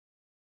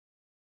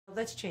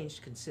That's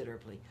changed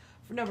considerably.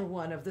 For number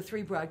one, of the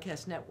three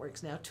broadcast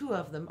networks now, two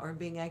of them are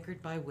being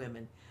anchored by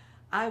women.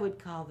 I would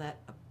call that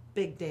a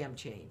big damn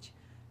change,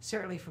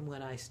 certainly from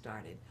when I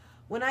started.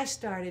 When I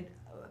started,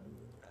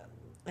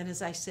 and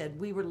as I said,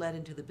 we were led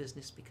into the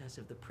business because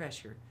of the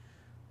pressure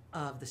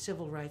of the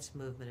civil rights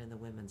movement and the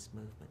women's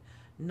movement,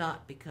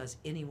 not because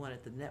anyone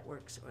at the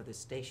networks or the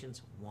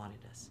stations wanted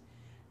us.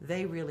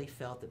 They really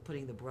felt that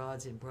putting the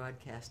broads in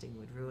broadcasting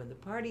would ruin the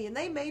party, and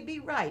they may be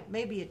right.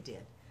 Maybe it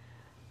did.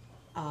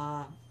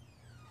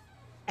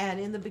 And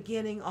in the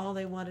beginning, all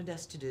they wanted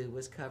us to do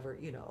was cover,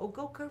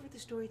 go cover the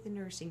story at the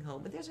nursing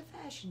home. But there's a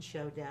fashion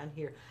show down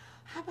here.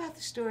 How about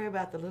the story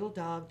about the little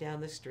dog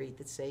down the street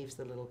that saves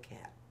the little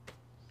cat?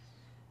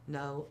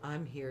 No,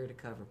 I'm here to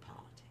cover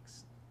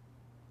politics.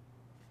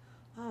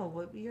 Oh,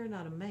 well, you're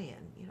not a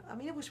man.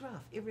 It was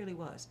rough. It really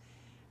was.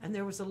 And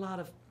there was a lot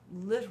of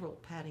literal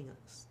patting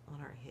us on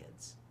our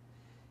heads.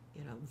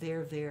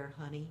 There,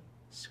 honey,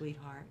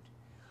 sweetheart.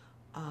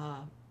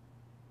 I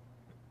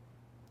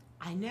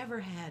never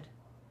had,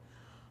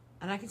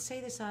 and I can say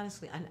this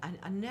honestly,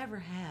 I never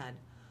had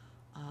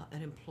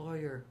an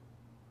employer,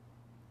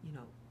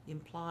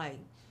 imply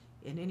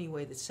in any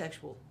way that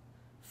sexual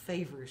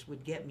favors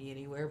would get me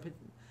anywhere, but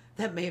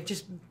that may have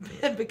just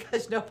been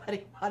because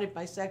nobody wanted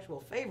my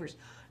sexual favors,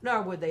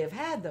 nor would they have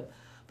had them.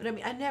 But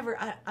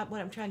what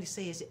I'm trying to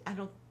say is I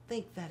don't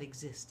think that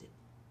existed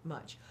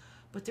much.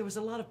 But there was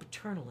a lot of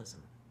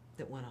paternalism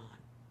that went on.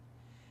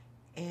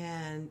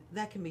 And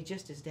that can be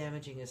just as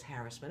damaging as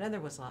harassment. And there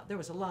was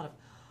a lot of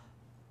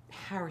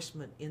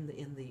harassment in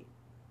the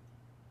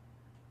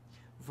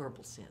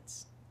verbal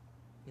sense,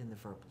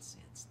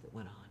 that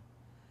went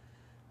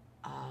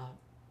on.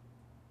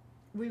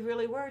 We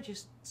really were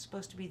just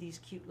supposed to be these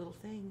cute little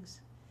things.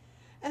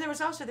 And there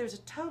was a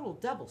total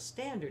double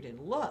standard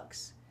in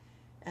looks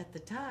at the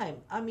time.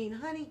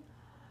 Honey,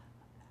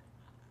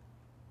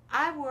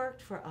 I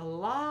worked for a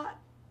lot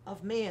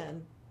of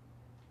men,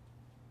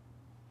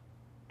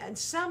 and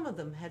some of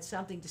them had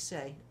something to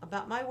say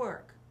about my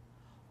work.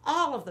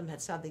 All of them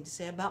had something to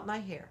say about my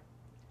hair,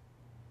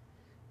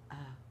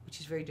 which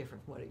is very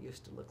different from what it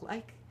used to look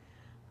like.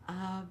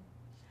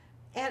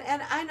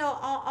 And I know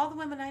all the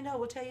women I know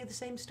will tell you the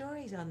same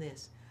stories on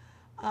this.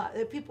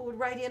 That people would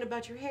write in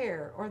about your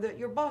hair, or that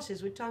your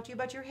bosses would talk to you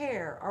about your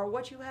hair, or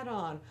what you had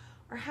on,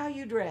 or how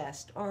you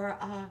dressed, or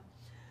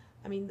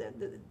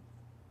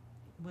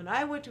when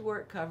I went to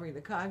work covering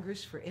the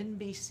Congress for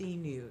NBC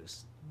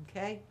News,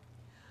 okay,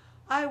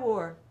 I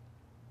wore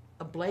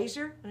a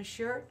blazer and a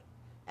shirt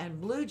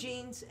and blue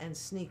jeans and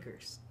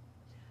sneakers.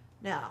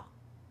 Now,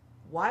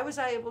 why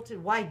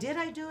did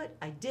I do it?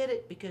 I did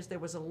it because there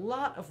was a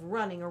lot of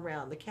running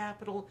around the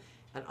Capitol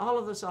and all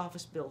of those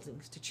office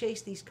buildings to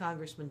chase these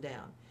congressmen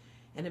down.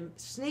 And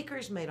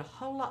sneakers made a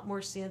whole lot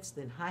more sense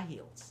than high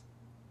heels.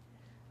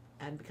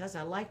 And because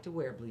I like to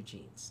wear blue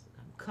jeans,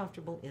 I'm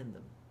comfortable in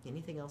them.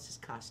 Anything else is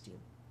costume.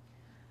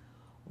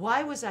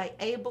 Why was I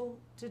able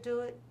to do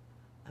it?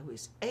 I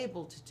was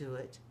able to do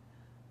it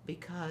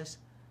because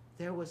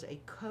there was a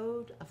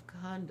code of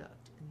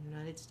conduct in the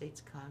United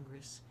States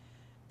Congress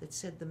that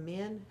said the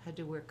men had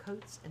to wear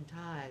coats and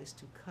ties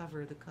to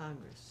cover the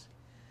Congress.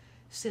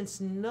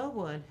 Since no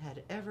one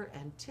had ever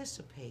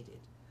anticipated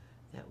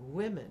that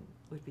women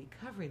would be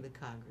covering the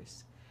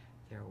Congress,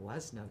 there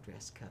was no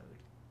dress code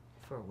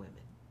for women.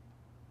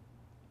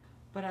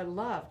 But I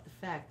loved the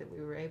fact that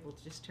we were able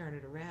to just turn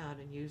it around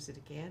and use it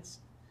against.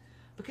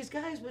 Because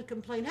guys would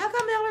complain, how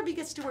come Ellerbee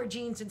gets to wear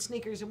jeans and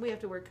sneakers and we have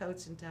to wear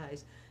coats and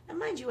ties? And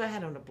mind you, I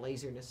had on a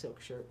blazer and a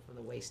silk shirt from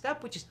the waist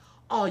up, which is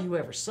all you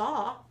ever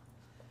saw.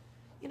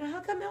 How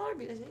come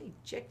Ellerbee? I said, hey,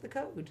 check the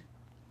code.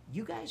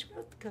 You guys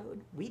wrote the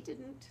code. We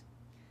didn't.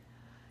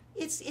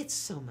 It's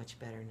so much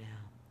better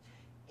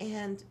now.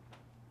 And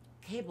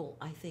cable,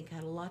 I think,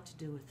 had a lot to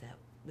do with that,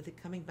 with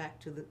it coming back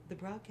to the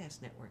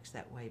broadcast networks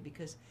that way.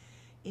 Because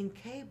in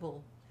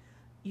cable,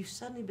 you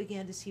suddenly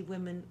began to see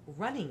women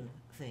running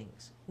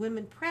things,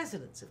 women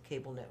presidents of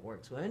cable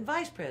networks, women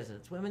vice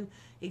presidents, women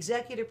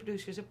executive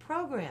producers of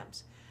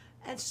programs.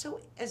 And so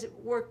as it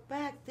worked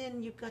back,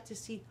 then you got to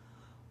see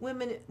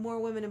more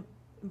women in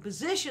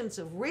positions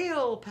of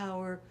real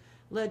power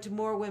led to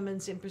more women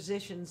in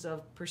positions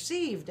of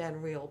perceived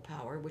and real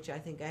power, which I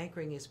think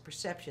anchoring is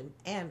perception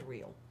and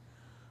real.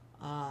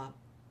 I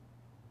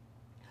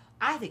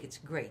think it's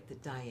great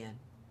that Diane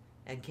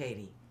and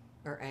Katie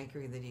are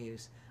anchoring the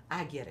news.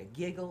 I get a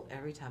giggle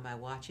every time I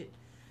watch it.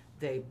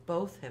 They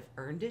both have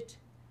earned it.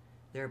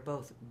 They're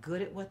both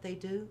good at what they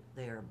do.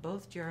 They are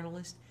both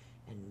journalists,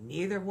 and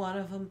neither one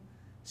of them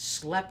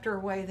slept her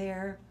way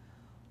there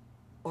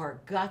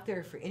or got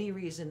there for any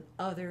reason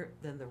other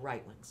than the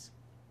right ones.